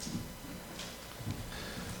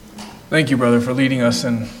Thank you, brother, for leading us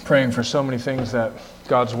and praying for so many things that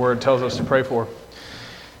God's Word tells us to pray for.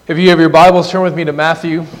 If you have your Bibles, turn with me to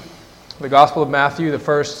Matthew, the Gospel of Matthew, the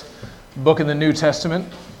first book in the New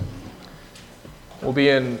Testament. We'll be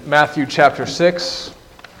in Matthew chapter 6,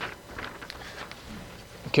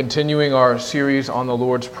 continuing our series on the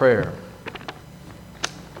Lord's Prayer.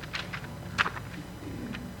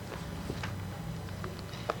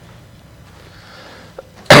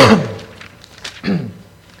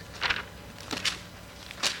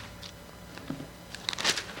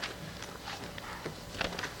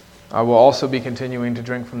 I will also be continuing to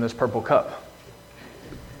drink from this purple cup.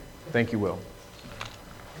 Thank you, Will.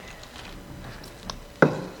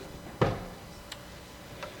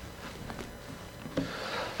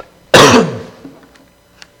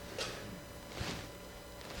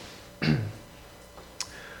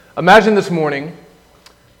 Imagine this morning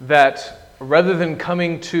that rather than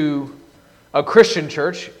coming to a Christian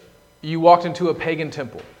church, you walked into a pagan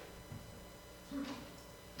temple.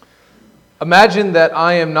 Imagine that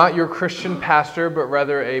I am not your Christian pastor, but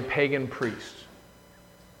rather a pagan priest.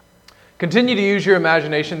 Continue to use your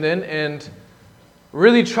imagination then and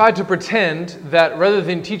really try to pretend that rather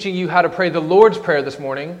than teaching you how to pray the Lord's Prayer this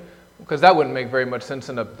morning, because that wouldn't make very much sense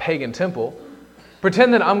in a pagan temple,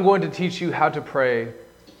 pretend that I'm going to teach you how to pray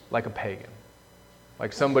like a pagan,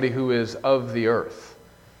 like somebody who is of the earth,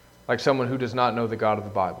 like someone who does not know the God of the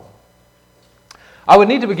Bible. I would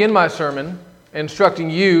need to begin my sermon instructing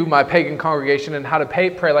you, my pagan congregation, in how to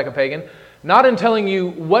pray like a pagan, not in telling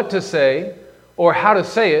you what to say or how to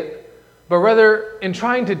say it, but rather in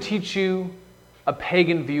trying to teach you a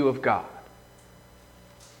pagan view of God.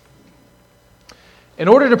 In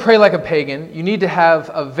order to pray like a pagan, you need to have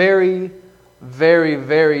a very, very,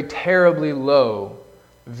 very terribly low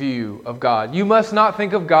view of God. You must not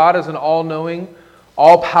think of God as an all-knowing,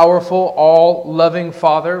 all-powerful, all-loving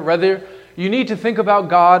Father. Rather, you need to think about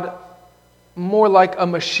God more like a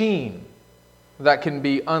machine that can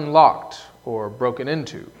be unlocked or broken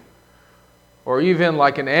into, or even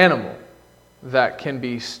like an animal that can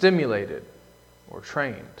be stimulated or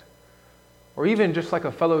trained, or even just like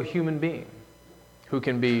a fellow human being who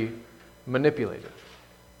can be manipulated.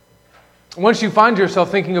 Once you find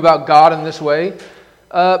yourself thinking about God in this way,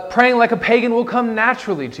 praying like a pagan will come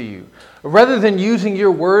naturally to you. Rather than using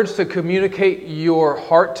your words to communicate your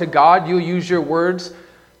heart to God, you'll use your words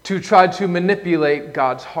to try to manipulate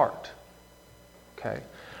God's heart. Okay?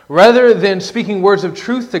 Rather than speaking words of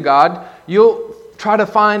truth to God, you'll try to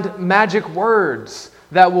find magic words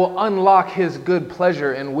that will unlock His good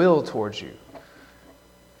pleasure and will towards you.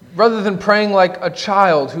 Rather than praying like a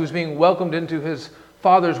child who's being welcomed into his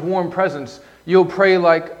father's warm presence, you'll pray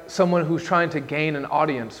like someone who's trying to gain an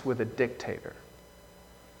audience with a dictator.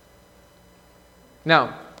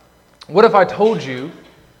 Now, what if I told you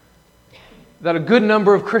that a good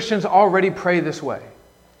number of Christians already pray this way?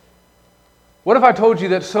 What if I told you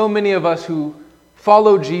that so many of us who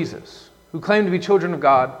follow Jesus, who claim to be children of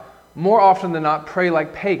God, more often than not pray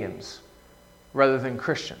like pagans rather than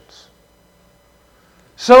Christians?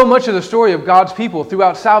 So much of the story of God's people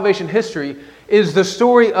throughout salvation history is the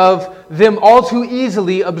story of them all too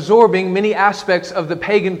easily absorbing many aspects of the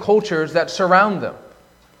pagan cultures that surround them.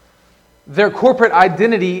 Their corporate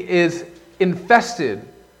identity is infested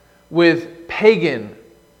with pagan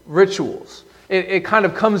rituals. It kind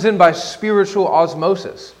of comes in by spiritual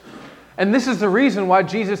osmosis. And this is the reason why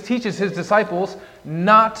Jesus teaches His disciples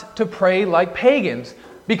not to pray like pagans,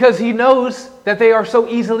 because He knows that they are so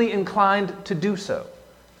easily inclined to do so.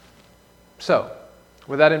 So,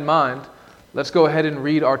 with that in mind, let's go ahead and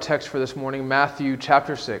read our text for this morning, Matthew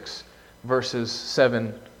chapter 6, verses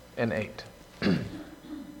 7 and 8.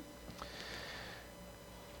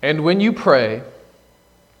 And when you pray,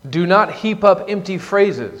 do not heap up empty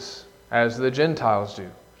phrases as the Gentiles do,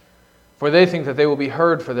 for they think that they will be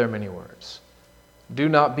heard for their many words. Do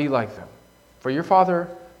not be like them, for your Father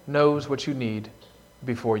knows what you need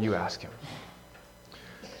before you ask Him.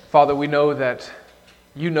 Father, we know that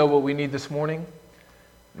You know what we need this morning.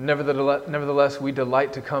 Nevertheless, we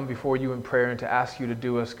delight to come before You in prayer and to ask You to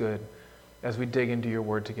do us good as we dig into Your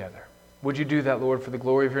word together. Would You do that, Lord, for the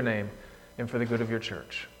glory of Your name and for the good of Your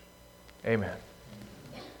church. Amen.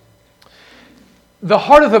 The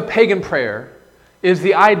heart of a pagan prayer is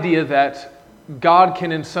the idea that God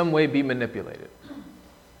can in some way be manipulated.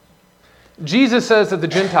 Jesus says that the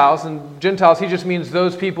Gentiles, and Gentiles, He just means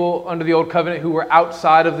those people under the Old Covenant who were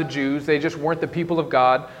outside of the Jews. They just weren't the people of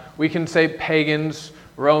God. We can say pagans,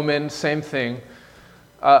 Romans, same thing.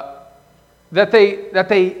 That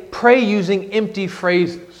they pray using empty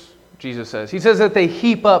phrases, Jesus says. He says that they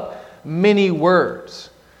heap up many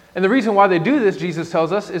words. And the reason why they do this, Jesus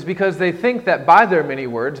tells us, is because they think that by their many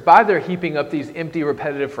words, by their heaping up these empty,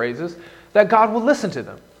 repetitive phrases, that God will listen to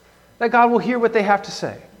them, that God will hear what they have to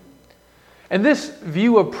say. And this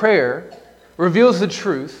view of prayer reveals the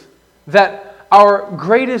truth that our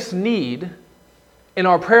greatest need in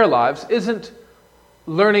our prayer lives isn't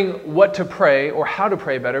learning what to pray or how to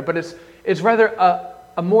pray better, but it's rather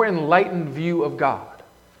a more enlightened view of God.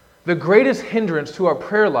 The greatest hindrance to our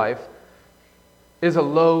prayer life is a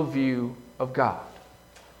low view of God.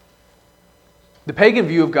 The pagan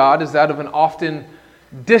view of God is that of an often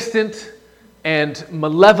distant and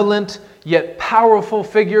malevolent yet powerful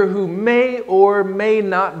figure who may or may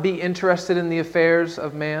not be interested in the affairs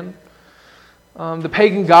of man. The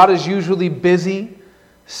pagan god is usually busy,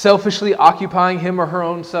 selfishly occupying him or her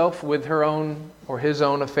own self with her own or his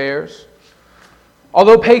own affairs.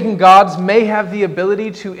 Although pagan gods may have the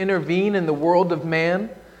ability to intervene in the world of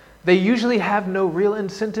man, they usually have no real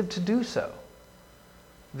incentive to do so.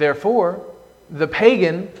 Therefore, the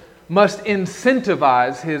pagan must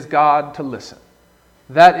incentivize his god to listen.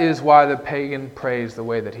 That is why the pagan prays the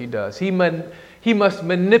way that he does. He must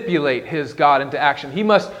manipulate his god into action. He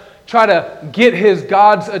must try to get his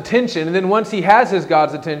god's attention, and then once he has his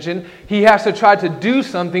god's attention, he has to try to do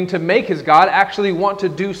something to make his god actually want to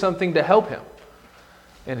do something to help him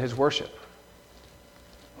in his worship.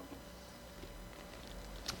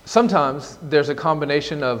 Sometimes there's a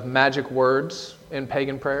combination of magic words in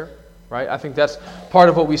pagan prayer, right? I think that's part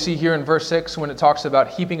of what we see here in verse 6 when it talks about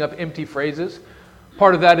heaping up empty phrases.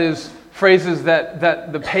 Part of that is phrases that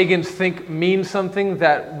the pagans think mean something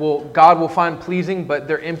that God will find pleasing, but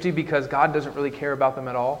they're empty because God doesn't really care about them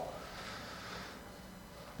at all.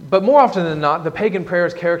 But more often than not, the pagan prayer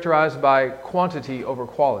is characterized by quantity over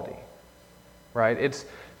quality, right?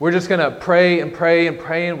 We're just going to pray and pray and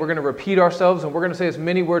pray, and we're going to repeat ourselves, and we're going to say as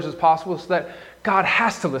many words as possible so that God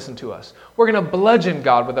has to listen to us. We're going to bludgeon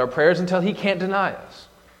God with our prayers until He can't deny us.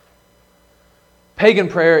 Pagan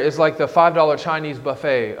prayer is like the $5 Chinese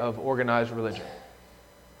buffet of organized religion.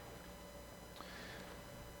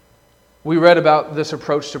 We read about this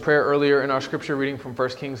approach to prayer earlier in our scripture reading from 1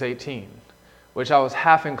 Kings 18, which I was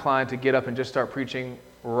half inclined to get up and just start preaching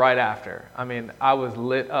right after. I mean, I was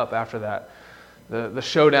lit up after that. The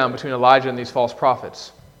showdown between Elijah and these false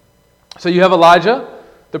prophets. So you have Elijah,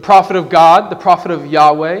 the prophet of God, the prophet of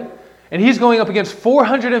Yahweh, and he's going up against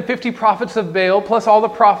 450 prophets of Baal, plus all the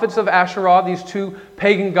prophets of Asherah, these two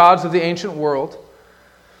pagan gods of the ancient world.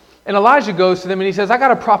 And Elijah goes to them and he says, I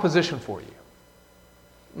got a proposition for you.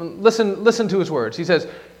 Listen to his words. He says,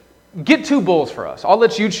 get 2 bulls for us. I'll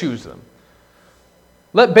let you choose them.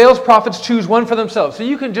 Let Baal's prophets choose one for themselves. So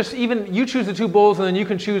you can you choose the 2 bulls, and then you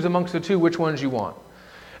can choose amongst the 2 which ones you want.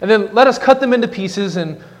 And then let us cut them into pieces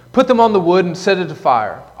and put them on the wood and set it to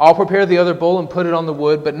fire. I'll prepare the other bull and put it on the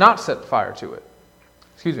wood, but not set fire to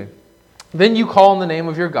it. Then you call on the name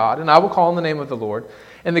of your God, and I will call on the name of the Lord.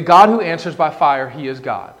 And the God who answers by fire, He is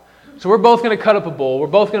God. So we're both going to cut up a bull. We're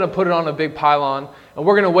both going to put it on a big pylon, and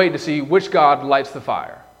we're going to wait to see which God lights the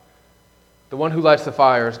fire. The one who lights the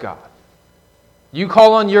fire is God. You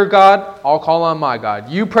call on your God, I'll call on my God.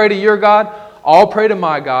 You pray to your God, I'll pray to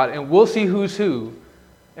my God, and we'll see who's who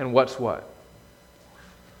and what's what.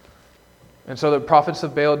 And so the prophets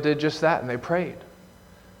of Baal did just that, and they prayed.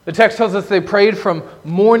 The text tells us they prayed from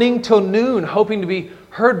morning till noon, hoping to be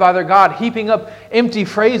heard by their God, heaping up empty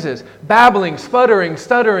phrases, babbling, sputtering,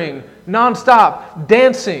 stuttering, nonstop,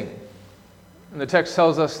 dancing. And the text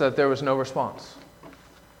tells us that there was no response.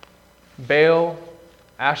 Baal,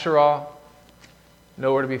 Asherah,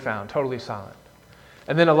 nowhere to be found, totally silent.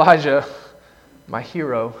 And then Elijah, my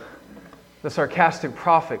hero, the sarcastic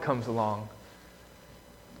prophet, comes along.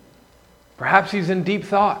 Perhaps he's in deep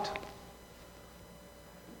thought.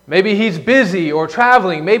 Maybe he's busy or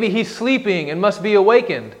traveling. Maybe he's sleeping and must be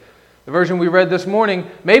awakened. The version we read this morning,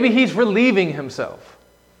 maybe he's relieving himself.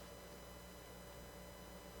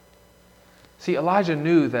 See, Elijah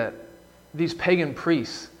knew that these pagan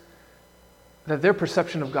priests, that their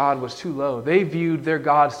perception of God was too low. They viewed their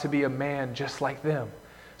gods to be a man just like them.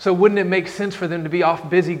 So wouldn't it make sense for them to be off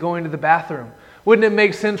busy going to the bathroom? Wouldn't it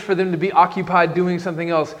make sense for them to be occupied doing something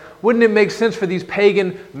else? Wouldn't it make sense for these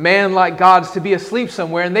pagan man-like gods to be asleep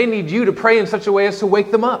somewhere, and they need you to pray in such a way as to wake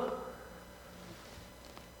them up?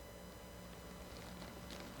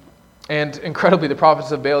 And incredibly, the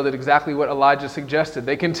prophets of Baal did exactly what Elijah suggested.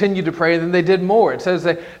 They continued to pray, and then they did more. It says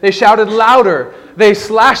they shouted louder. They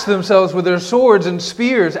slashed themselves with their swords and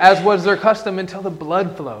spears, as was their custom, until the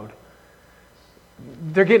blood flowed.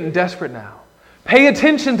 They're getting desperate now. Pay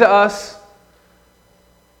attention to us.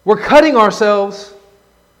 We're cutting ourselves.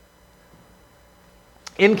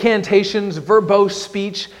 incantations, verbose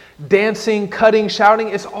speech, dancing, cutting, shouting.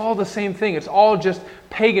 It's all the same thing. It's all just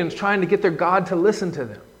pagans trying to get their God to listen to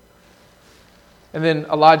them. And then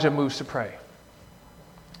Elijah moves to pray.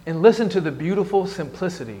 And listen to the beautiful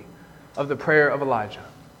simplicity of the prayer of Elijah.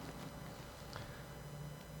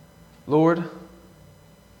 Lord,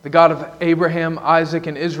 the God of Abraham, Isaac,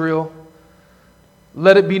 and Israel,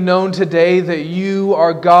 let it be known today that you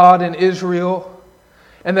are God in Israel,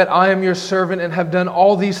 and that I am your servant and have done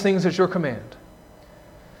all these things at your command.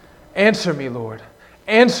 Answer me, Lord.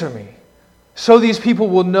 Answer me, so these people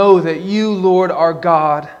will know that you, Lord, are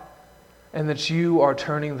God, and that you are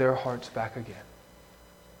turning their hearts back again.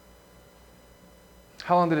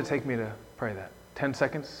 How long did it take me to pray that? 10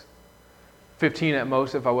 seconds? 15 at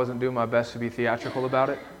most if I wasn't doing my best to be theatrical about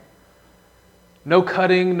it. No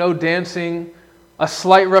cutting, no dancing, a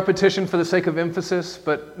slight repetition for the sake of emphasis,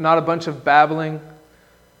 but not a bunch of babbling.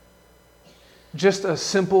 Just a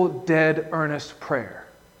simple, dead, earnest prayer.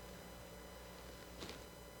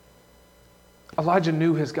 Elijah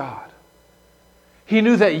knew his God. He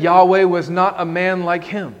knew that Yahweh was not a man like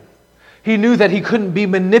him. He knew that he couldn't be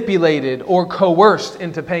manipulated or coerced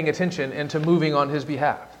into paying attention and to moving on his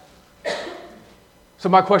behalf. So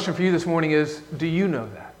my question for you this morning is, do you know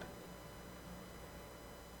that?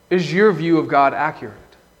 Is your view of God accurate?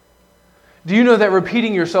 Do you know that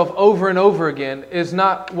repeating yourself over and over again is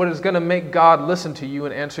not what is going to make God listen to you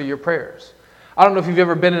and answer your prayers? I don't know if you've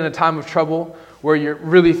ever been in a time of trouble where you're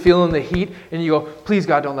really feeling the heat and you go, please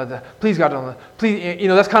God, don't let that. Please God, don't let that. Please,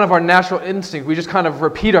 that's kind of our natural instinct. We just kind of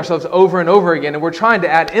repeat ourselves over and over again, and we're trying to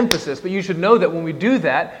add emphasis. But you should know that when we do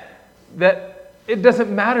that it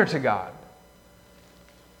doesn't matter to God.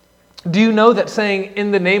 Do you know that saying in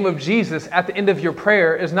the name of Jesus at the end of your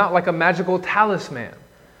prayer is not like a magical talisman?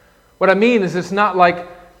 What I mean is it's not like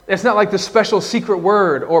the special secret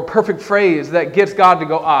word or perfect phrase that gets God to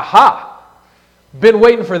go, aha, been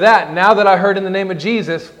waiting for that. Now that I heard in the name of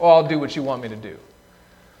Jesus, I'll do what you want me to do.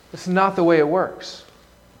 It's not the way it works.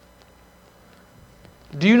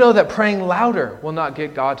 Do you know that praying louder will not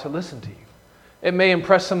get God to listen to you? It may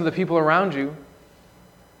impress some of the people around you,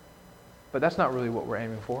 but that's not really what we're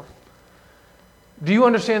aiming for. Do you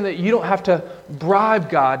understand that you don't have to bribe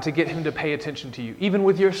God to get him to pay attention to you, even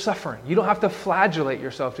with your suffering? You don't have to flagellate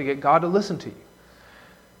yourself to get God to listen to you.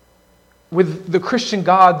 With the Christian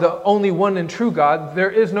God, the only one and true God,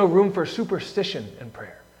 there is no room for superstition in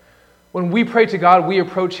prayer. When we pray to God, we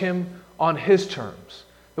approach him on his terms,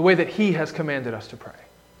 the way that he has commanded us to pray.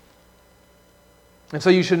 And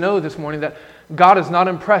so you should know this morning that God is not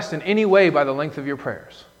impressed in any way by the length of your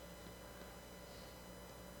prayers.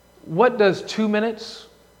 What does 2 minutes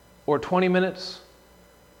or 20 minutes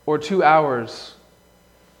or 2 hours,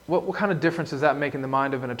 what kind of difference does that make in the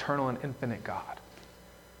mind of an eternal and infinite God?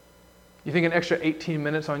 You think an extra 18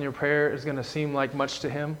 minutes on your prayer is going to seem like much to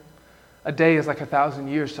him? A day is like 1,000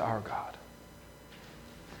 years to our God.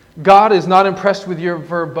 God is not impressed with your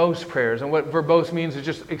verbose prayers. And what verbose means is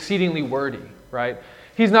just exceedingly wordy, right?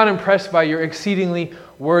 He's not impressed by your exceedingly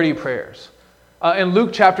wordy prayers. In Luke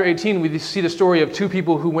chapter 18, we see the story of two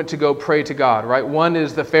people who went to go pray to God, right? One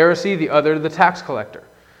is the Pharisee, the other the tax collector.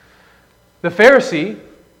 The Pharisee,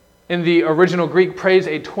 in the original Greek, prays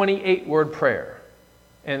a 28-word prayer.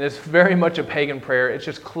 And it's very much a pagan prayer. It's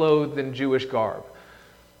just clothed in Jewish garb.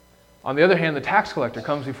 On the other hand, the tax collector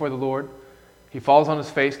comes before the Lord. He falls on his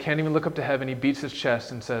face, can't even look up to heaven. He beats his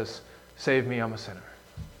chest and says, "Save me, I'm a sinner."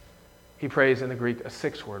 He prays in the Greek a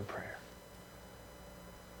 6-word prayer.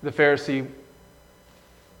 The Pharisee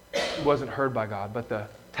wasn't heard by God, but the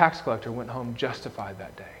tax collector went home justified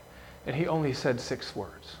that day. And he only said 6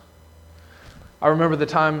 words. I remember the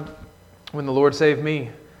time when the Lord saved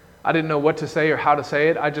me. I didn't know what to say or how to say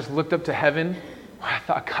it. I just looked up to heaven, where I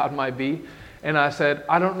thought God might be, and I said,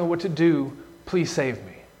 "I don't know what to do. Please save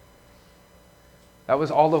me." That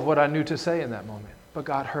was all of what I knew to say in that moment. But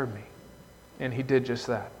God heard me, and he did just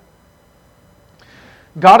that.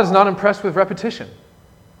 God is not impressed with repetition.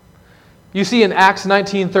 You see in Acts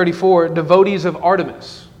 19:34, devotees of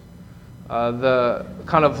Artemis, the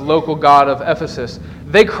kind of local god of Ephesus,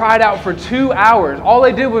 they cried out for 2 hours. All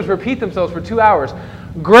they did was repeat themselves for 2 hours.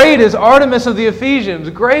 "Great is Artemis of the Ephesians!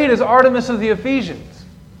 Great is Artemis of the Ephesians!"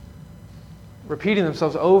 Repeating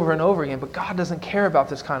themselves over and over again, but God doesn't care about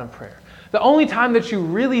this kind of prayer. The only time that you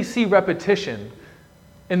really see repetition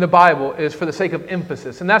in the Bible is for the sake of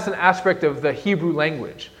emphasis, and that's an aspect of the Hebrew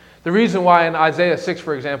language. The reason why in Isaiah 6,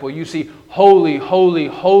 for example, you see "Holy, holy,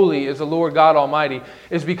 holy is the Lord God Almighty"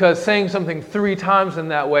 is because saying something 3 times in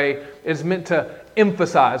that way is meant to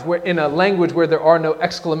emphasize. Where in a language where there are no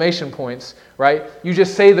exclamation points, right? You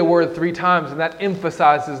just say the word 3 times and that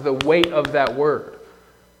emphasizes the weight of that word.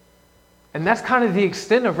 And that's kind of the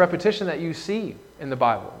extent of repetition that you see in the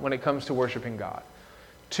Bible when it comes to worshiping God.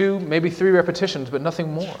 2, maybe 3 repetitions, but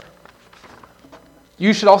nothing more.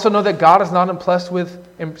 You should also know that God is not impressed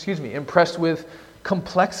with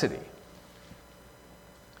complexity.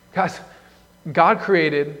 Guys, God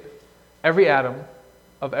created every atom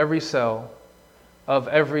of every cell of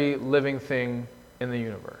every living thing in the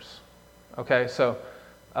universe. Okay, so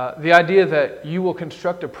the idea that you will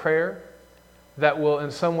construct a prayer that will in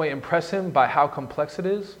some way impress him by how complex it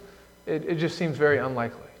is, it just seems very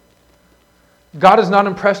unlikely. God is not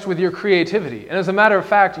impressed with your creativity. And as a matter of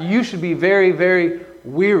fact, you should be very, very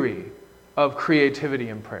weary of creativity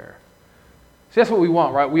in prayer. See, that's what we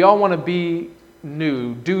want, right? We all want to be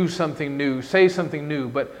new, do something new, say something new,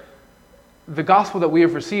 but the gospel that we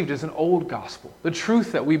have received is an old gospel. The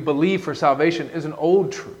truth that we believe for salvation is an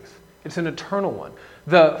old truth. It's an eternal one.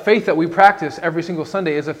 The faith that we practice every single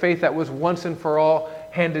Sunday is a faith that was once and for all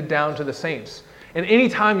handed down to the saints. And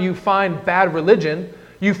anytime you find bad religion,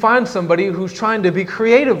 you find somebody who's trying to be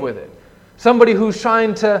creative with it. Somebody who's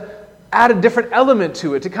trying to add a different element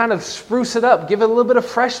to it, to kind of spruce it up, give it a little bit of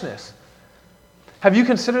freshness. Have you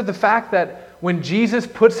considered the fact that when Jesus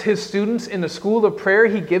puts his students in the school of prayer,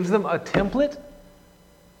 he gives them a template?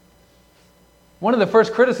 One of the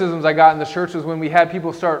first criticisms I got in the church was when we had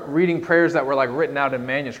people start reading prayers that were like written out in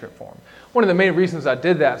manuscript form. One of the main reasons I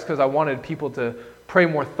did that is because I wanted people to pray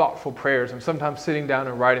more thoughtful prayers, and sometimes sitting down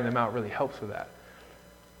and writing them out really helps with that.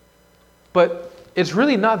 But it's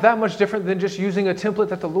really not that much different than just using a template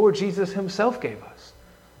that the Lord Jesus himself gave us,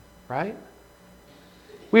 right?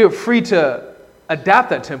 We are free to adapt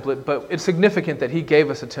that template, but it's significant that he gave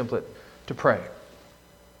us a template to pray.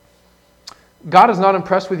 God is not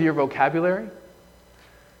impressed with your vocabulary.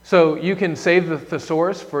 So you can save the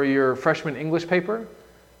thesaurus for your freshman English paper.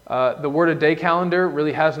 The Word of Day calendar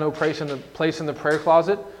really has no place in the prayer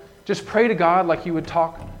closet. Just pray to God like you would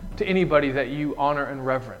talk to anybody that you honor and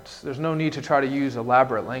reverence. There's no need to try to use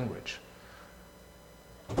elaborate language.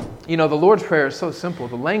 You know, the Lord's Prayer is so simple.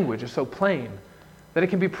 The language is so plain that it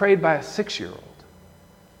can be prayed by a 6-year-old.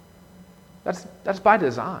 That's by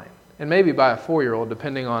design. And maybe by a 4-year-old,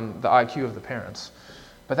 depending on the IQ of the parents.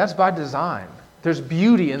 But that's by design. There's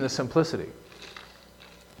beauty in the simplicity.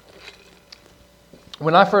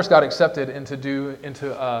 When I first got accepted into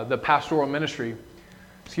the pastoral ministry,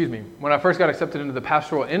 when I first got accepted into the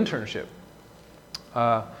pastoral internship,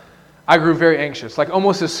 I grew very anxious. Like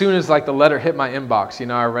almost as soon as like the letter hit my inbox, you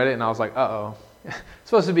know, I read it and I was like, uh-oh. It's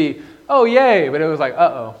supposed to be, oh yay, but it was like,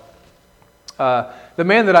 uh-oh. The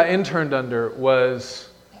man that I interned under was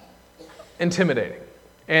intimidating.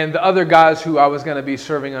 And the other guys who I was going to be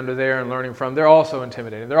serving under there and learning from, they're also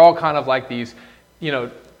intimidating. They're all kind of like these, you know,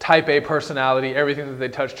 type A personality, everything that they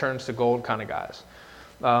touch turns to gold kind of guys.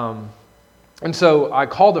 And so I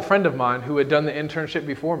called a friend of mine who had done the internship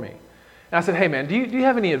before me. And I said, hey man, do you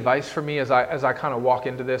have any advice for me as I kind of walk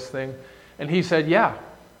into this thing? And he said, yeah,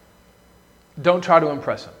 don't try to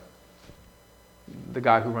impress him. The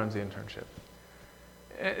guy who runs the internship.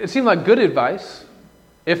 It seemed like good advice,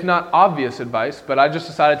 if not obvious advice, but I just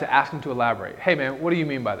decided to ask him to elaborate. Hey man, what do you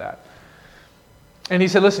mean by that? And he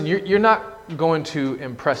said, listen, you're not going to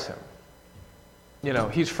impress him. You know,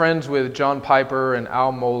 he's friends with John Piper and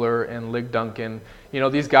Al Mohler and Lig Duncan. You know,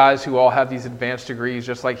 these guys who all have these advanced degrees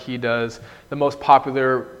just like he does. The most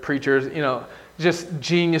popular preachers, you know, just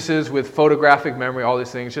geniuses with photographic memory, all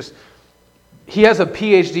these things. He has a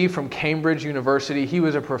PhD from Cambridge University. He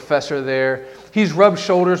was a professor there. He's rubbed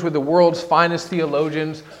shoulders with the world's finest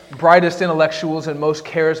theologians, brightest intellectuals, and most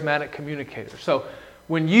charismatic communicators. So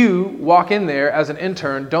when you walk in there as an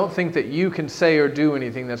intern, don't think that you can say or do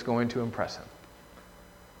anything that's going to impress him.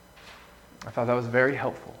 I thought that was very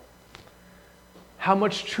helpful. How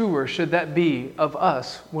much truer should that be of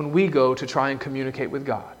us when we go to try and communicate with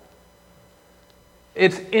God?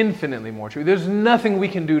 It's infinitely more true. There's nothing we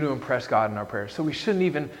can do to impress God in our prayers, so we shouldn't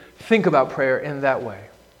even think about prayer in that way.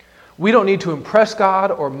 We don't need to impress God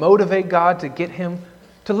or motivate God to get him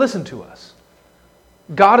to listen to us.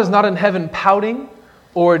 God is not in heaven pouting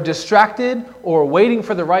or distracted or waiting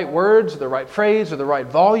for the right words, or the right phrase, or the right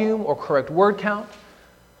volume, or correct word count.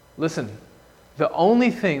 Listen, the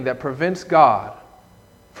only thing that prevents God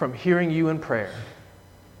from hearing you in prayer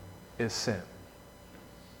is sin.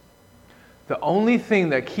 The only thing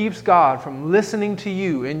that keeps God from listening to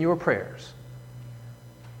you in your prayers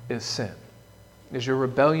is sin, is your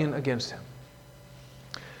rebellion against him.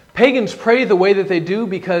 Pagans pray the way that they do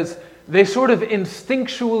because they sort of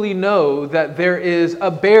instinctually know that there is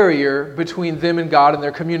a barrier between them and God and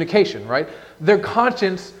their communication, right? Their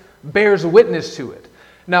conscience bears witness to it.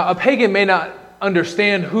 Now, a pagan may not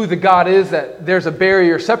understand who the God is that there's a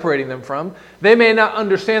barrier separating them from. They may not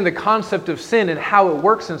understand the concept of sin and how it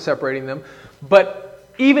works in separating them. But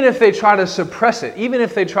even if they try to suppress it, even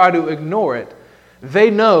if they try to ignore it, they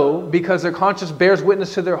know, because their conscience bears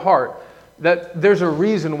witness to their heart, that there's a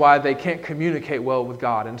reason why they can't communicate well with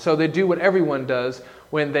God. And so they do what everyone does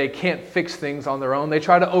when they can't fix things on their own. They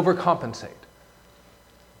try to overcompensate.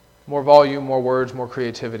 More volume, more words, more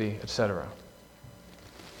creativity, etc.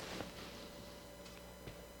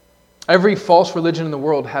 Every false religion in the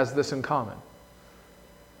world has this in common.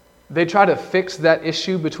 They try to fix that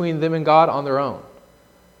issue between them and God on their own,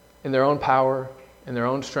 in their own power, in their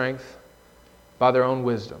own strength, by their own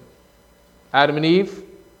wisdom. Adam and Eve,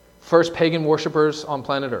 first pagan worshipers on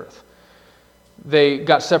planet Earth. They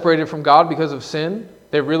got separated from God because of sin.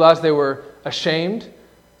 They realized they were ashamed.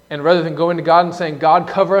 And rather than going to God and saying, God,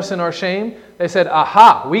 cover us in our shame, they said,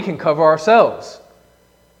 aha, we can cover ourselves.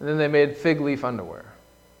 And then they made fig leaf underwear.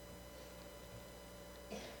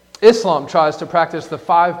 Islam tries to practice the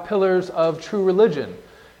 5 pillars of true religion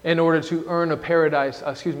in order to earn a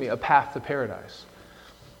path to paradise.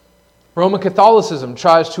 Roman Catholicism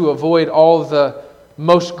tries to avoid all the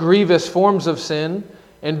most grievous forms of sin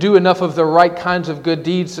and do enough of the right kinds of good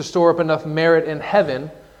deeds to store up enough merit in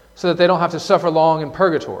heaven so that they don't have to suffer long in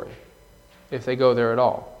purgatory, if they go there at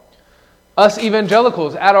all. Us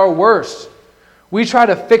evangelicals, at our worst, we try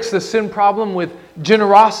to fix the sin problem with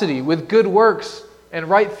generosity, with good works, and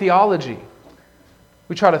right theology.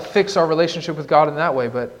 We try to fix our relationship with God in that way,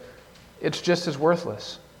 but it's just as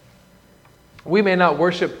worthless. We may not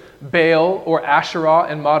worship Baal or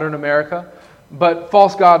Asherah in modern America, but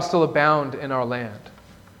false gods still abound in our land.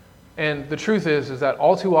 And the truth is that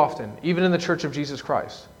all too often, even in the Church of Jesus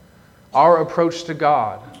Christ, our approach to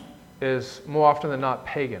God is more often than not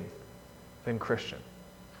pagan than Christian.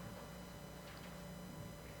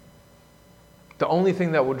 The only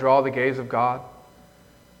thing that will draw the gaze of God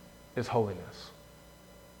is holiness.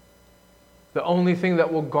 The only thing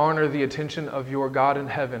that will garner the attention of your God in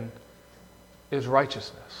heaven is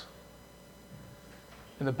righteousness.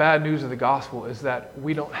 And the bad news of the gospel is that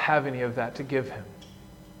we don't have any of that to give Him.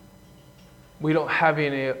 We don't have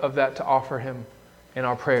any of that to offer Him in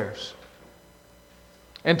our prayers.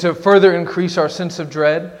 And to further increase our sense of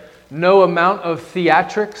dread, no amount of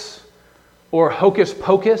theatrics or hocus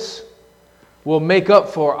pocus will make up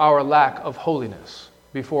for our lack of holiness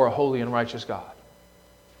before a holy and righteous God.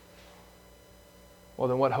 Well,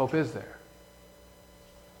 then what hope is there?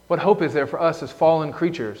 What hope is there for us as fallen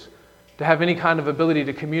creatures to have any kind of ability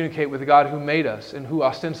to communicate with the God who made us and who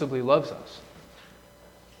ostensibly loves us?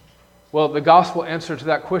 Well, the gospel answer to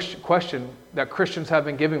that question that Christians have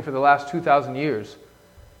been giving for the last 2,000 years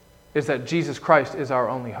is that Jesus Christ is our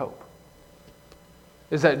only hope.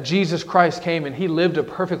 Is that Jesus Christ came and He lived a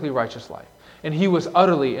perfectly righteous life. And He was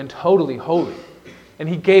utterly and totally holy. And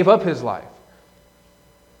He gave up His life,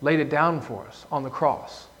 laid it down for us on the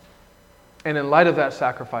cross. And in light of that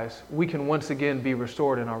sacrifice, we can once again be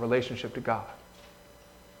restored in our relationship to God.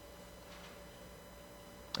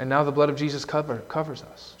 And now the blood of Jesus covers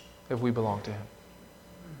us if we belong to Him.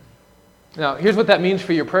 Now, here's what that means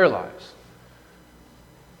for your prayer lives.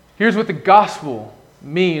 Here's what the gospel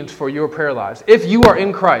means for your prayer lives. If you are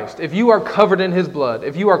in Christ, if you are covered in His blood,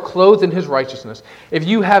 if you are clothed in His righteousness, if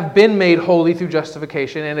you have been made holy through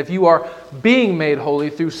justification, and if you are being made holy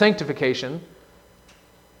through sanctification,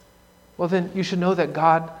 well then you should know that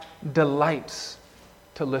God delights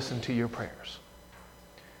to listen to your prayers.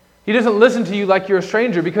 He doesn't listen to you like you're a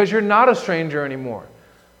stranger because you're not a stranger anymore.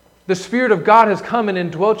 The Spirit of God has come and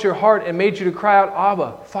indwelt your heart and made you to cry out,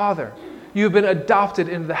 Abba, Father. You have been adopted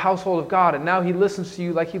into the household of God, and now He listens to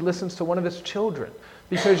you like He listens to one of His children,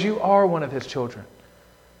 because you are one of His children.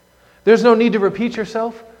 There's no need to repeat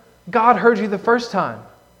yourself. God heard you the first time.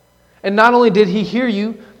 And not only did He hear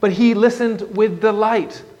you, but He listened with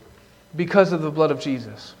delight because of the blood of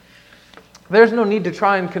Jesus. There's no need to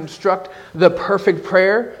try and construct the perfect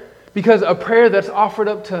prayer, because a prayer that's offered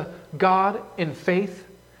up to God in faith,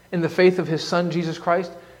 in the faith of His Son, Jesus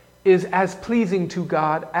Christ, is as pleasing to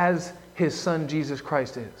God as His Son, Jesus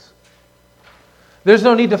Christ, is. There's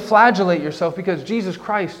no need to flagellate yourself, because Jesus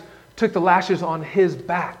Christ took the lashes on His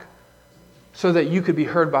back so that you could be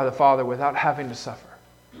heard by the Father without having to suffer.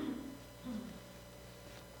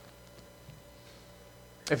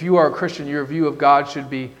 If you are a Christian, your view of God should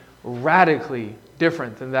be radically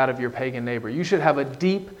different than that of your pagan neighbor. You should have a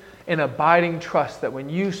deep and abiding trust that when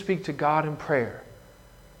you speak to God in prayer,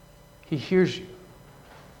 He hears you,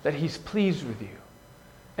 that He's pleased with you,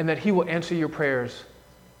 and that He will answer your prayers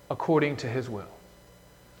according to His will.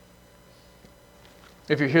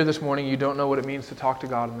 If you're here this morning, you don't know what it means to talk to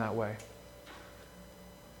God in that way.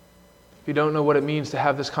 if you don't know what it means to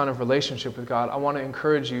have this kind of relationship with God, I want to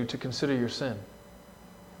encourage you to consider your sin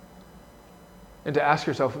and to ask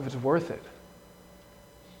yourself if it's worth it.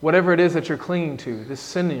 Whatever it is that you're clinging to, this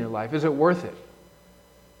sin in your life, is it worth it?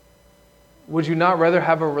 Would you not rather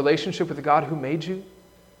have a relationship with the God who made you?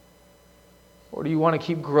 Or do you want to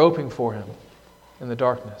keep groping for Him in the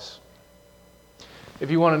darkness? If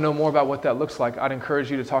you want to know more about what that looks like, I'd encourage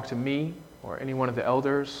you to talk to me or any one of the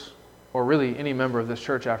elders, or really any member of this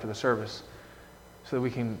church after the service, so that we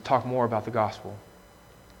can talk more about the gospel.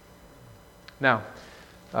 Now,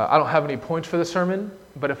 I don't have any points for the sermon,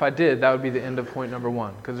 but if I did, that would be the end of point number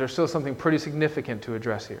 1, because there's still something pretty significant to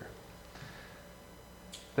address here.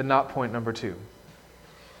 The not point number 2.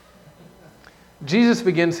 Jesus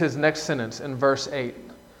begins his next sentence in verse 8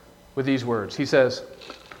 with these words. He says,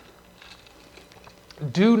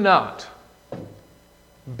 "Do not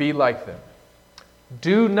be like them."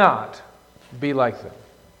 Do not be like them.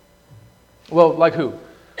 Well, like who?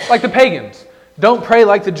 Like the pagans. Don't pray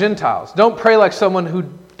like the Gentiles. Don't pray like someone who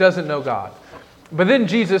doesn't know God. But then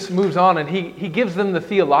Jesus moves on and he gives them the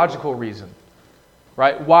theological reason,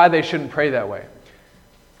 right? Why they shouldn't pray that way.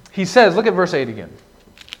 He says, look at verse 8 again.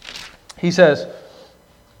 He says,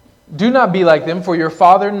 "Do not be like them, for your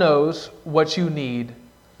Father knows what you need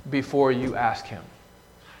before you ask Him."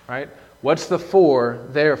 Right? What's the "for"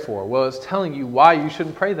 there for? Well, it's telling you why you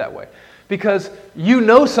shouldn't pray that way. Because you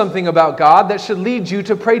know something about God that should lead you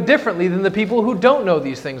to pray differently than the people who don't know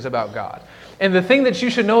these things about God. And the thing that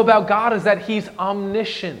you should know about God is that He's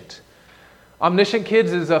omniscient. Omniscient,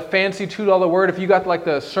 kids, is a fancy $2 word. If you got like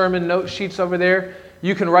the sermon note sheets over there,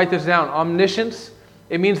 you can write this down. Omniscience,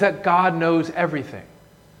 it means that God knows everything.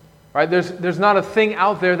 Right? There's not a thing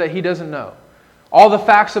out there that He doesn't know. All the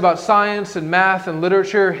facts about science and math and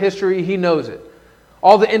literature, history, He knows it.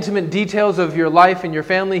 All the intimate details of your life and your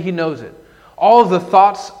family, He knows it. All of the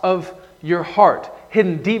thoughts of your heart,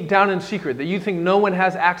 hidden deep down in secret, that you think no one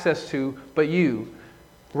has access to but you.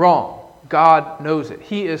 Wrong. God knows it.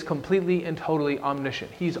 He is completely and totally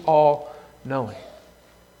omniscient. He's all-knowing.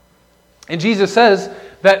 And Jesus says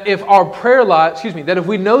that if our prayer life, that if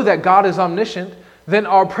we know that God is omniscient, then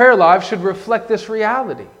our prayer life should reflect this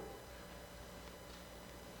reality.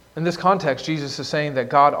 In this context, Jesus is saying that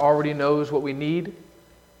God already knows what we need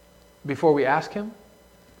before we ask Him,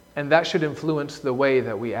 and that should influence the way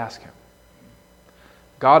that we ask Him.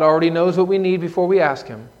 God already knows what we need before we ask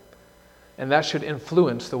Him, and that should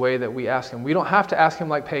influence the way that we ask Him. We don't have to ask Him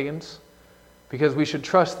like pagans, because we should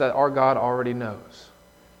trust that our God already knows.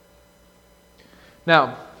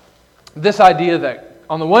 Now, this idea that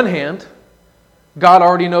on the one hand, God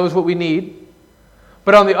already knows what we need,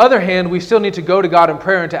 but on the other hand, we still need to go to God in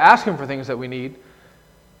prayer and to ask Him for things that we need.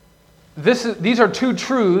 These are two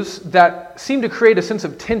truths that seem to create a sense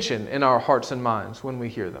of tension in our hearts and minds when we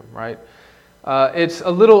hear them, right? It's a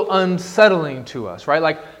little unsettling to us, right?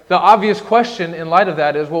 Like the obvious question in light of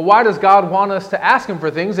that is, well, why does God want us to ask Him for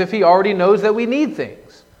things if He already knows that we need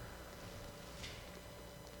things?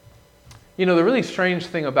 You know, the really strange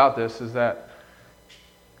thing about this is that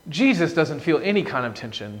Jesus doesn't feel any kind of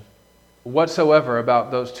tension whatsoever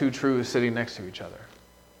about those two truths sitting next to each other.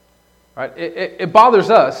 Right? It bothers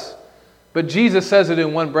us, but Jesus says it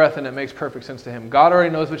in one breath and it makes perfect sense to Him. God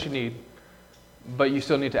already knows what you need, but you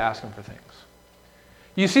still need to ask Him for things.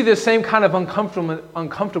 You see this same kind of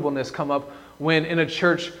uncomfortableness come up when in a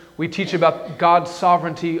church we teach about God's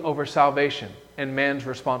sovereignty over salvation and man's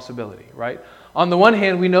responsibility, right? On the one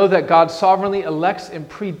hand, we know that God sovereignly elects and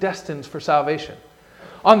predestines for salvation.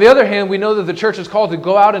 On the other hand, we know that the church is called to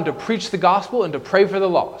go out and to preach the gospel and to pray for the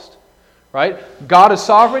lost. Right? God is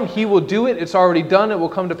sovereign. He will do it. It's already done. It will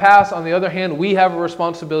come to pass. On the other hand, we have a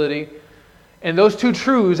responsibility. And those two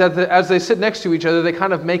truths, as they sit next to each other, they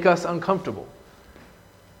kind of make us uncomfortable.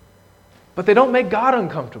 But they don't make God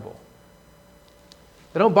uncomfortable.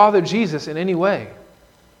 They don't bother Jesus in any way.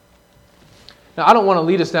 Now, I don't want to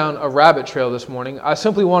lead us down a rabbit trail this morning. I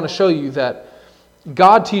simply want to show you that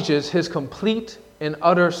God teaches His complete and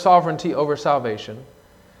utter sovereignty over salvation,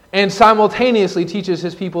 and simultaneously teaches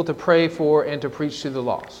His people to pray for and to preach to the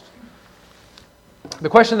lost. The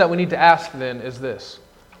question that we need to ask then is this.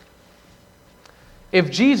 If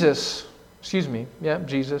Jesus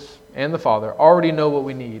and the Father already know what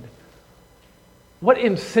we need, what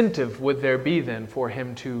incentive would there be then for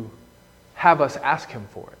Him to have us ask Him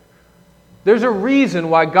for it? There's a reason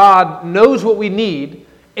why God knows what we need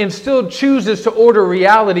and still chooses to order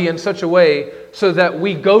reality in such a way so that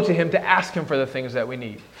we go to Him to ask Him for the things that we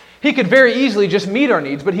need. He could very easily just meet our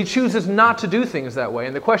needs, but He chooses not to do things that way.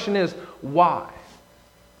 And the question is, why?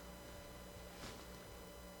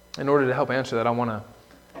 In order to help answer that, I want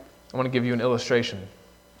to give you an illustration.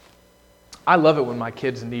 I love it when my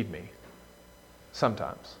kids need me.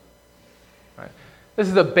 Sometimes. Right? This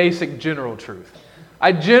is a basic general truth.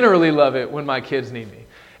 I generally love it when my kids need me.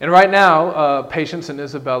 And right now, Patience and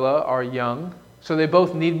Isabella are young, so they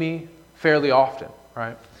both need me fairly often,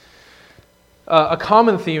 right? A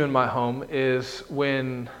common theme in my home is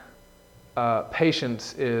when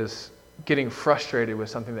Patience is getting frustrated with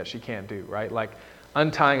something that she can't do, right? Like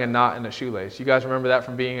untying a knot in a shoelace. You guys remember that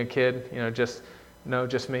from being a kid? Just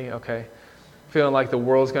me? Okay. Feeling like the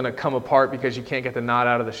world's going to come apart because you can't get the knot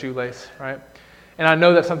out of the shoelace, right? And I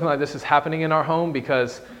know that something like this is happening in our home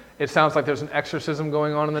because it sounds like there's an exorcism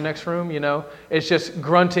going on in the next room, It's just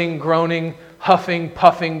grunting, groaning, huffing,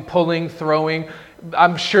 puffing, pulling, throwing.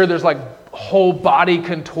 I'm sure there's like whole body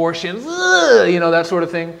contortions, that sort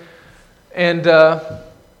of thing. And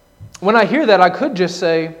when I hear that, I could just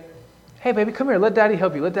say, hey, baby, come here. Let Daddy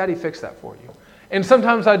help you. Let Daddy fix that for you. And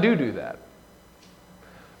sometimes I do that.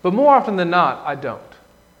 But more often than not, I don't.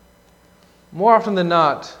 More often than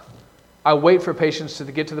not, I wait for Patience to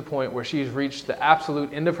get to the point where she's reached the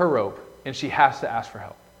absolute end of her rope and she has to ask for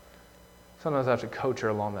help. Sometimes I have to coach her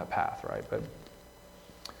along that path, right?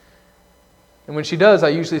 And when she does, I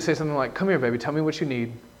usually say something like, come here, baby, tell me what you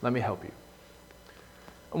need. Let me help you.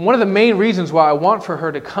 And one of the main reasons why I want for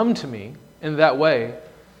her to come to me in that way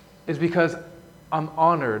is because I'm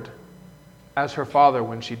honored as her father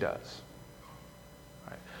when she does.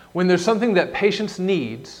 Right? When there's something that Patience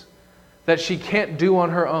needs that she can't do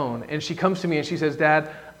on her own, and she comes to me and she says,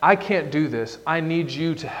 Dad, I can't do this. I need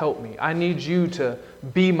you to help me. I need you to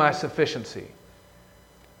be my sufficiency.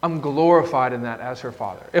 I'm glorified in that as her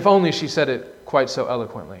father. If only she said it quite so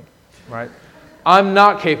eloquently, right? I'm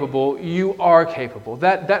not capable, you are capable.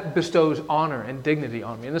 That bestows honor and dignity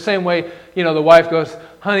on me. In the same way, the wife goes,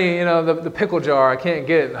 honey, the pickle jar, I can't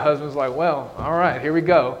get it. The husband's like, well, all right, here we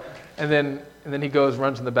go. And then he goes,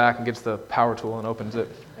 runs in the back and gets the power tool and opens it.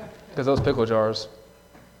 Because those pickle jars.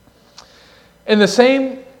 In the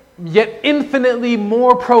same, yet infinitely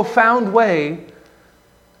more profound way,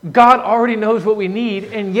 God already knows what we need,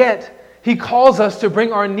 and yet He calls us to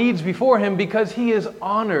bring our needs before Him because He is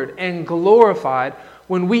honored and glorified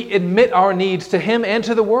when we admit our needs to Him and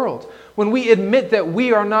to the world. When we admit that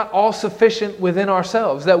we are not all sufficient within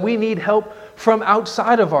ourselves, that we need help from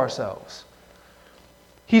outside of ourselves.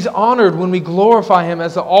 He's honored when we glorify Him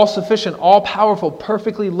as the all-sufficient, all-powerful,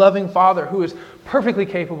 perfectly loving Father who is perfectly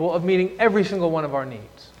capable of meeting every single one of our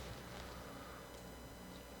needs.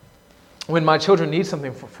 When my children need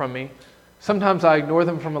something from me, sometimes I ignore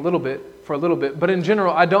them for a little bit, but in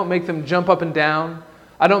general, I don't make them jump up and down.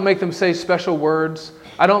 I don't make them say special words.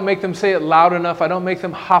 I don't make them say it loud enough. I don't make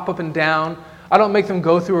them hop up and down. I don't make them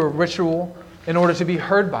go through a ritual in order to be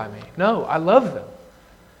heard by me. No, I love them.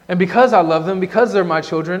 And because I love them, because they're my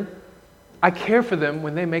children, I care for them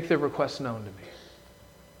when they make their requests known to me.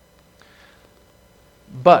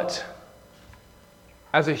 But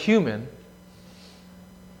as a human,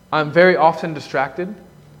 I'm very often distracted.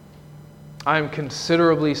 I am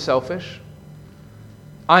considerably selfish.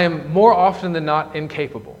 I am more often than not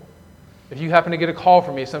incapable. If you happen to get a call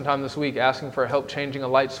from me sometime this week asking for help changing a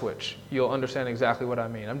light switch, you'll understand exactly what I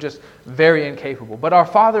mean. I'm just very incapable. But our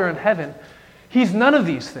Father in heaven, He's none of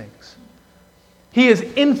these things. He is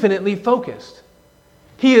infinitely focused.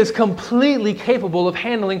 He is completely capable of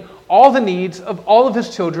handling all the needs of all of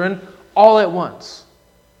His children all at once.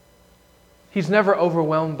 He's never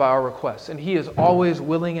overwhelmed by our requests, and He is always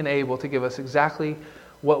willing and able to give us exactly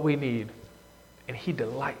what we need, and He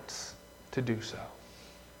delights to do so.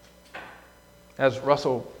 As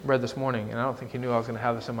Russell read this morning, and I don't think he knew I was going to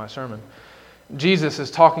have this in my sermon, Jesus is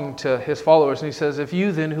talking to His followers, and He says, if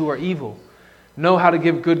you then who are evil know how to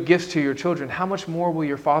give good gifts to your children, how much more will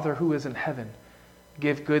your Father who is in heaven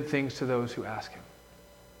give good things to those who ask Him?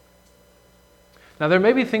 Now, there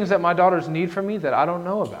may be things that my daughters need from me that I don't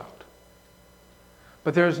know about.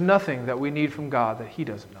 But there is nothing that we need from God that He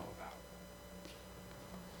doesn't know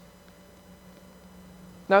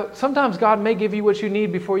about. Now, sometimes God may give you what you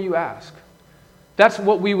need before you ask. That's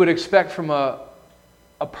what we would expect from a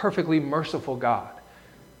perfectly merciful God.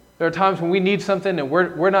 There are times when we need something and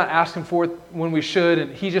we're not asking for it when we should,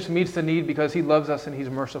 and He just meets the need because He loves us and He's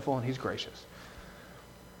merciful and He's gracious.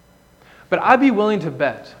 But I'd be willing to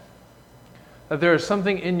bet that there is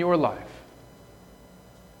something in your life,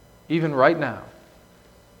 even right now,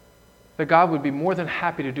 that God would be more than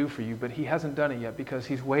happy to do for you, but He hasn't done it yet because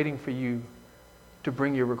He's waiting for you to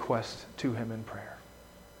bring your request to Him in prayer.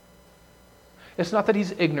 It's not that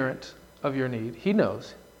He's ignorant of your need. He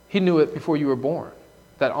knows. He knew it before you were born,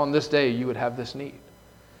 that on this day you would have this need.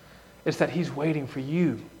 It's that He's waiting for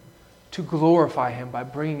you to glorify Him by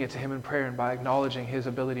bringing it to Him in prayer and by acknowledging His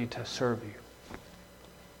ability to serve you.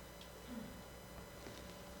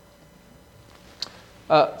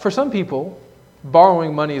 For some people,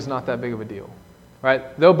 borrowing money is not that big of a deal,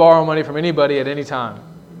 right? They'll borrow money from anybody at any time.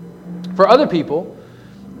 For other people,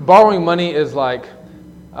 borrowing money is like,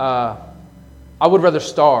 I would rather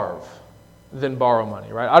starve than borrow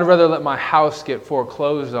money, right? I'd rather let my house get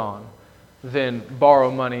foreclosed on than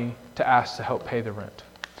borrow money to ask to help pay the rent.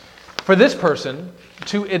 For this person,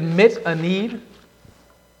 to admit a need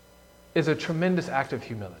is a tremendous act of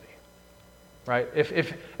humility. Right?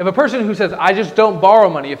 If a person who says, I just don't borrow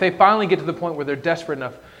money, if they finally get to the point where they're desperate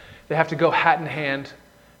enough, they have to go hat in hand,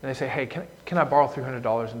 and they say, hey, can I borrow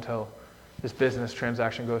 $300 until this business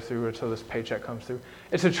transaction goes through or until this paycheck comes through?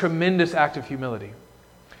 It's a tremendous act of humility.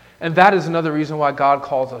 And that is another reason why God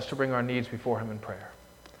calls us to bring our needs before Him in prayer.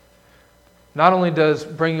 Not only does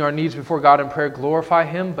bringing our needs before God in prayer glorify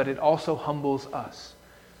Him, but it also humbles us.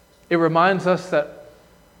 It reminds us that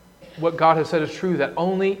what God has said is true, that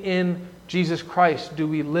only in Jesus Christ do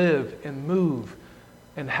we live and move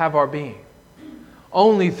and have our being.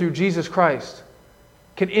 Only through Jesus Christ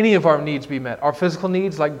can any of our needs be met. Our physical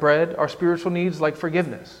needs like bread, our spiritual needs like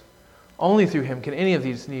forgiveness. Only through Him can any of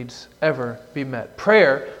these needs ever be met.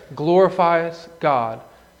 Prayer glorifies God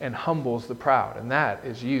and humbles the proud, and that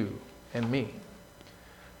is you and me.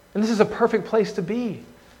 And this is a perfect place to be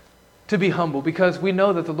humble, because we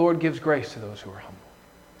know that the Lord gives grace to those who are humble.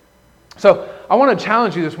 So I want to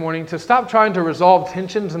challenge you this morning to stop trying to resolve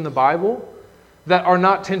tensions in the Bible that are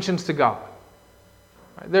not tensions to God.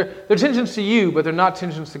 They're tensions to you, but they're not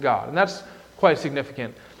tensions to God. And that's quite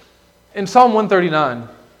significant. In Psalm 139,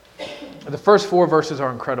 the first 4 verses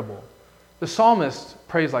are incredible. The psalmist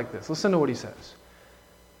prays like this. Listen to what he says.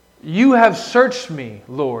 You have searched me,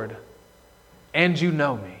 Lord, and you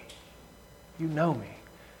know me. You know me.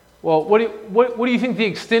 Well, what do you think the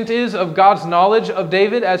extent is of God's knowledge of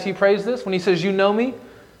David as he prays this? When he says, you know me,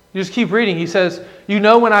 you just keep reading. He says, you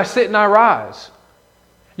know when I sit and I rise.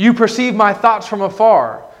 You perceive my thoughts from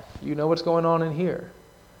afar. You know what's going on in here.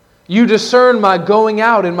 You discern my going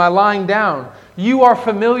out and my lying down. You are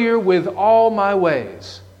familiar with all my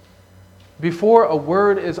ways. Before a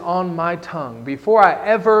word is on my tongue, before I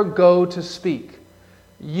ever go to speak,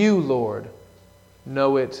 you, Lord,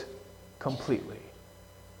 know it completely.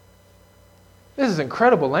 This is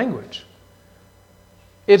incredible language.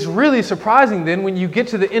 It's really surprising then when you get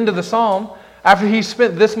to the end of the psalm, after he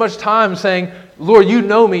spent this much time saying, Lord, you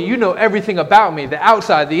know me, you know everything about me, the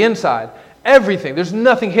outside, the inside, everything. There's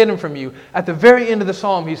nothing hidden from you. At the very end of the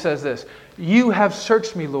psalm, he says this, you have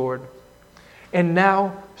searched me, Lord, and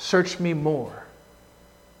now search me more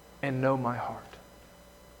and know my heart.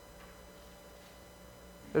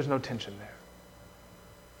 There's no tension there.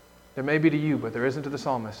 There may be to you, but there isn't to the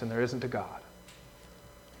psalmist and there isn't to God.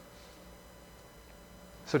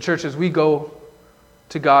 So church, as we go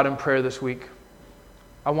to God in prayer this week,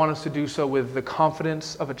 I want us to do so with the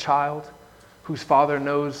confidence of a child whose father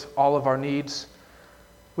knows all of our needs,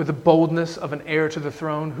 with the boldness of an heir to the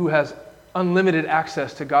throne who has unlimited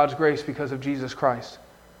access to God's grace because of Jesus Christ.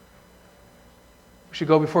 We should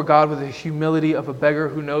go before God with the humility of a beggar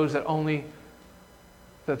who knows that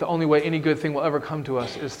the only way any good thing will ever come to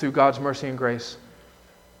us is through God's mercy and grace.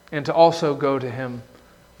 And to also go to Him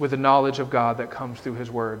with the knowledge of God that comes through His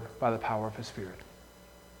Word by the power of His Spirit.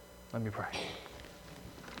 Let me pray.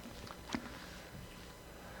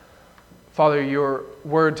 Father, your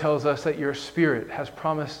Word tells us that your Spirit has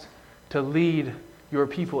promised to lead your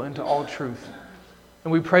people into all truth.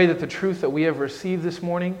 And we pray that the truth that we have received this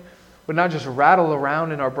morning would not just rattle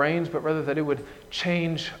around in our brains, but rather that it would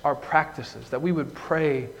change our practices, that we would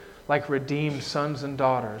pray like redeemed sons and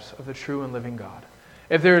daughters of the true and living God.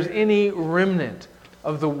 If there is any remnant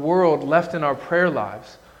of the world left in our prayer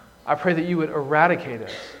lives, I pray that you would eradicate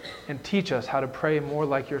us and teach us how to pray more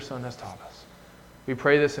like your Son has taught us. We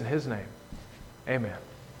pray this in His name. Amen.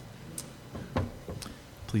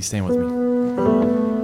 Please stand with me.